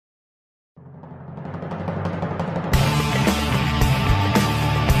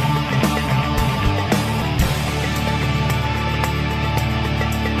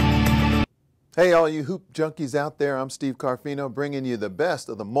Hey, all you hoop junkies out there, I'm Steve Carfino bringing you the best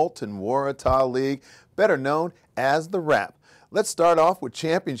of the Molten Waratah League, better known as the Wrap. Let's start off with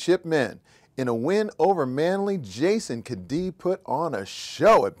championship men. In a win over Manly, Jason Kadee put on a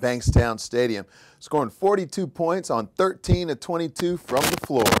show at Bankstown Stadium, scoring 42 points on 13 of 22 from the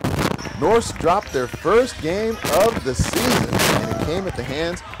floor. Norse dropped their first game of the season, and it came at the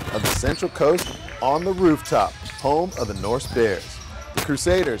hands of the Central Coast on the rooftop, home of the Norse Bears. The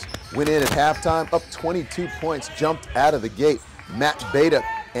Crusaders went in at halftime up 22 points, jumped out of the gate. Matt Beta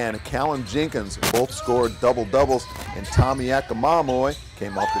and Callum Jenkins both scored double-doubles, and Tommy Akamamoy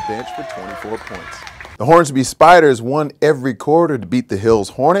came off the bench for 24 points. The Hornsby Spiders won every quarter to beat the Hills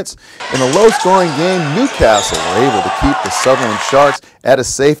Hornets. In a low-scoring game, Newcastle were able to keep the Sutherland Sharks at a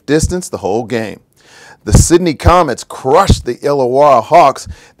safe distance the whole game. The Sydney Comets crushed the Illawarra Hawks.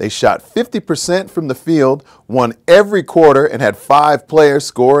 They shot 50% from the field, won every quarter, and had 5 players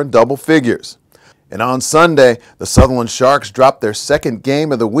score in double figures. And on Sunday, the Sutherland Sharks dropped their second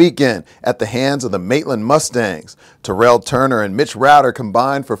game of the weekend at the hands of the Maitland Mustangs. Terrell Turner and Mitch Router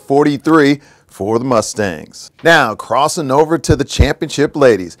combined for 43 for the Mustangs. Now, crossing over to the championship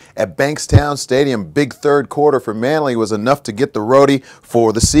ladies. At Bankstown Stadium, big third quarter for Manly was enough to get the roadie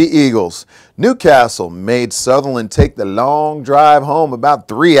for the Sea Eagles. Newcastle made Sutherland take the long drive home, about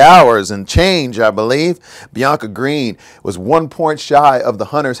 3 hours and change, I believe. Bianca Green was 1 point shy of the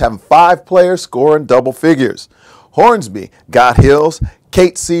Hunters, having 5 players score in double figures. Hornsby got Hills.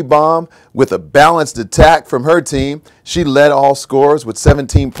 Kate Seabaum with a balanced attack from her team. She led all scorers with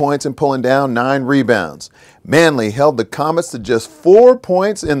 17 points and pulling down 9 rebounds. Manly held the Comets to just 4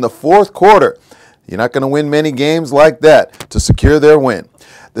 points in the fourth quarter. You're not going to win many games like that to secure their win.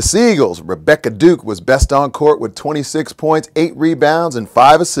 The Sea Eagles, Rebecca Duke was best on court with 26 points, 8 rebounds, and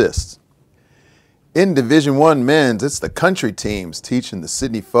 5 assists. In Division I men's, it's the country teams teaching the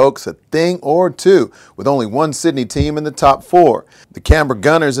Sydney folks a thing or two, with only one Sydney team in the top 4. The Canberra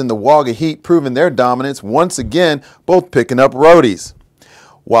Gunners and the Wagga Heat proving their dominance once again, both picking up roadies.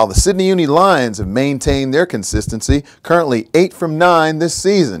 While the Sydney Uni Lions have maintained their consistency, currently 8 from 9 this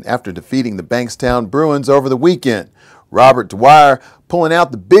season after defeating the Bankstown Bruins over the weekend. Robert Dwyer pulling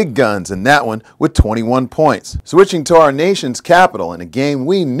out the big guns in that one with 21 points. Switching to our nation's capital in a game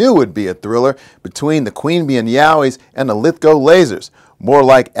we knew would be a thriller between the Queanbeyan Yowies and the Lithgow Lasers. More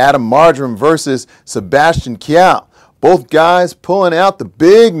like Adam Marjoram versus Sebastian Kiao. Both guys pulling out the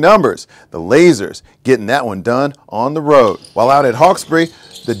big numbers. The Lasers getting that one done on the road. While out at Hawkesbury,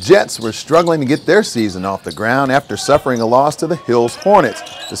 the Jets were struggling to get their season off the ground after suffering a loss to the Hills Hornets.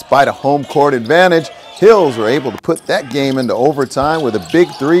 Despite a home court advantage, Hills were able to put that game into overtime with a big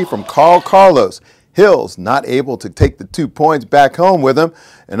 3 from Carl Carlos. Hills not able to take the 2 points back home with him,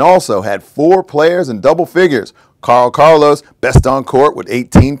 and also had 4 players in double figures. Carl Carlos best on court with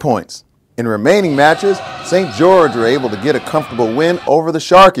 18 points. In remaining matches, St. George were able to get a comfortable win over the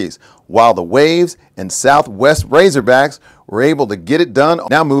Sharkies, while the Waves and Southwest Razorbacks were able to get it done.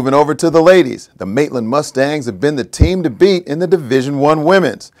 Now moving over to the ladies, the Maitland Mustangs have been the team to beat in the Division I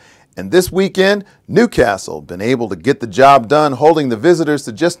women's. And this weekend, Newcastle been able to get the job done, holding the visitors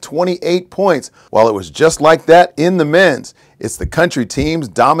to just 28 points, while it was just like that in the men's. It's the country teams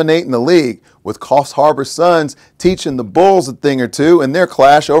dominating the league, with Coffs Harbour Suns teaching the Bulls a thing or two in their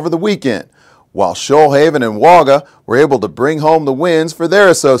clash over the weekend, while Shoalhaven and Wagga were able to bring home the wins for their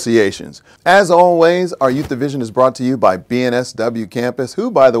associations. As always, our youth division is brought to you by BNSW Campus, who,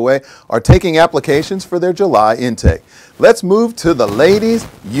 by the way, are taking applications for their July intake. Let's move to the ladies'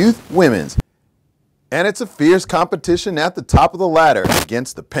 youth women's. And it's a fierce competition at the top of the ladder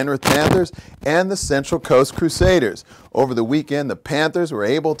against the Penrith Panthers and the Central Coast Crusaders. Over the weekend, the Panthers were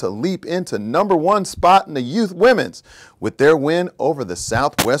able to leap into #1 spot in the youth women's with their win over the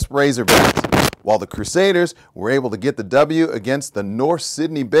Southwest Razorbacks, while the Crusaders were able to get the W against the North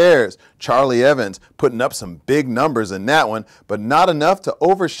Sydney Bears. Charlie Evans putting up some big numbers in that one, but not enough to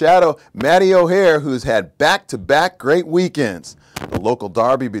overshadow Maddie O'Hare, who's had back-to-back great weekends. The local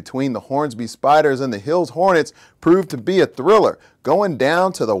derby between the Hornsby Spiders and the Hills Hornets proved to be a thriller, going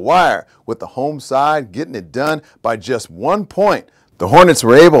down to the wire, with the home side getting it done by just 1 point. The Hornets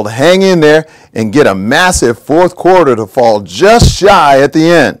were able to hang in there and get a massive fourth quarter to fall just shy at the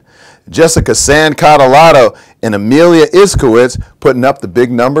end. Jessica Sancottolato and Amelia Iskowitz putting up the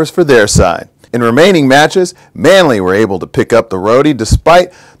big numbers for their side. In remaining matches, Manly were able to pick up the roadie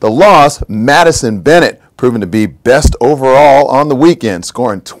despite the loss. Madison Bennett proven to be best overall on the weekend,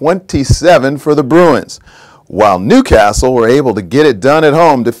 scoring 27 for the Bruins, while Newcastle were able to get it done at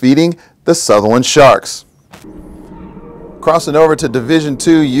home, defeating the Sutherland Sharks. Crossing over to Division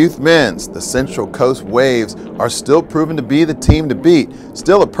II Youth Men's, the Central Coast Waves are still proven to be the team to beat.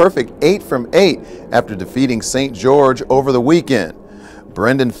 Still a perfect 8 from 8 after defeating St. George over the weekend.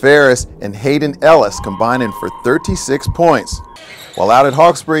 Brendan Ferris and Hayden Ellis combining for 36 points. While out at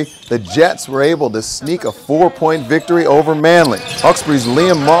Hawkesbury, the Jets were able to sneak a 4-point victory over Manly. Hawkesbury's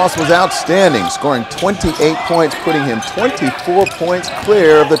Liam Moss was outstanding, scoring 28 points, putting him 24 points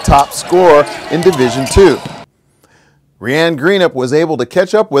clear of the top scorer in Division II. Rianne Greenup was able to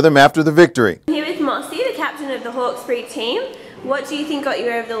catch up with him after the victory. I'm here with Mossy, the captain of the Hawkesbury team. What do you think got you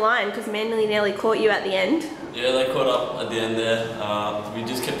over the line? Because Manly nearly caught you at the end. Yeah, they caught up at the end there. We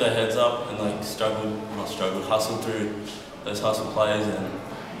just kept our heads up and hustled through those hustle plays and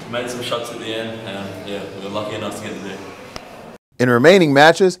made some shots at the end. And yeah, we were lucky enough to get the do. In remaining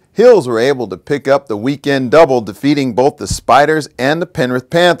matches, Hills were able to pick up the weekend double, defeating both the Spiders and the Penrith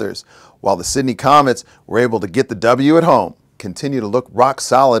Panthers, while the Sydney Comets were able to get the W at home. Continue to look rock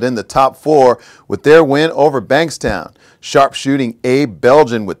solid in the top 4 with their win over Bankstown. Sharpshooting Abe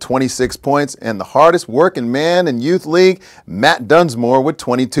Belgian with 26 points and the hardest working man in Youth League, Matt Dunsmore, with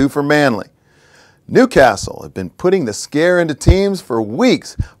 22 for Manly. Newcastle have been putting the scare into teams for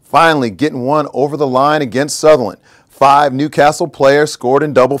weeks, finally getting one over the line against Sutherland. 5 Newcastle players scored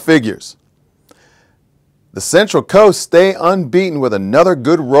in double figures. The Central Coast stay unbeaten with another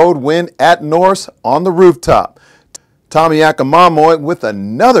good road win at Norse on the rooftop. Tommy Akamamoy with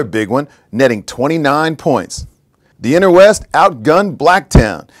another big one, netting 29 points. The Inner West outgunned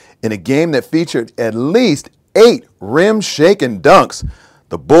Blacktown in a game that featured at least 8 rim-shaking dunks.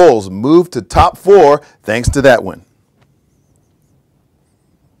 The Bulls moved to top 4 thanks to that win.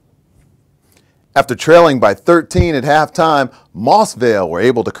 After trailing by 13 at halftime, Mossvale were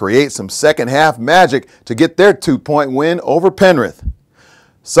able to create some second-half magic to get their 2-point win over Penrith.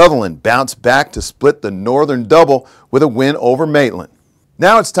 Sutherland bounced back to split the Northern double with a win over Maitland.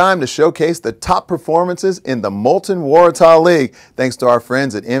 Now it's time to showcase the top performances in the Moulton Waratah League, thanks to our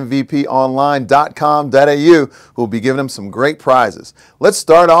friends at mvponline.com.au, who will be giving them some great prizes. Let's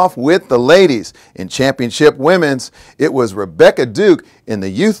start off with the ladies. In Championship Women's, it was Rebecca Duke. In the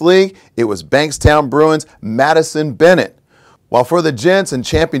Youth League, it was Bankstown Bruins' Madison Bennett. While for the gents and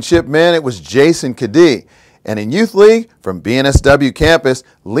Championship Men, it was Jason Kadee. And in Youth League, from BNSW Campus,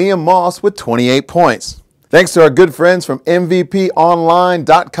 Liam Moss with 28 points. Thanks to our good friends from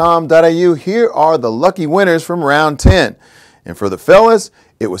mvponline.com.au, here are the lucky winners from round 10. And for the fellas,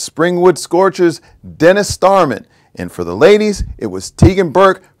 it was Springwood Scorchers' Dennis Starman. And for the ladies, it was Tegan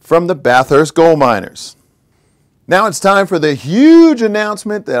Burke from the Bathurst Gold Miners. Now it's time for the huge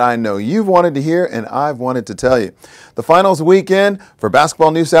announcement that I know you've wanted to hear and I've wanted to tell you. The finals weekend for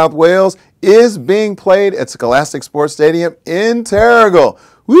Basketball New South Wales is being played at Scholastic Sports Stadium in Terrigal.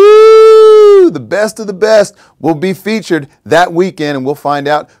 Woo! The best of the best will be featured that weekend, and we'll find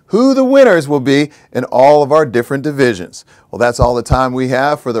out who the winners will be in all of our different divisions. Well, that's all the time we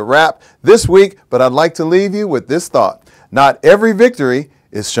have for the wrap this week, but I'd like to leave you with this thought. Not every victory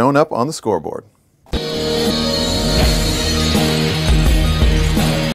is shown up on the scoreboard.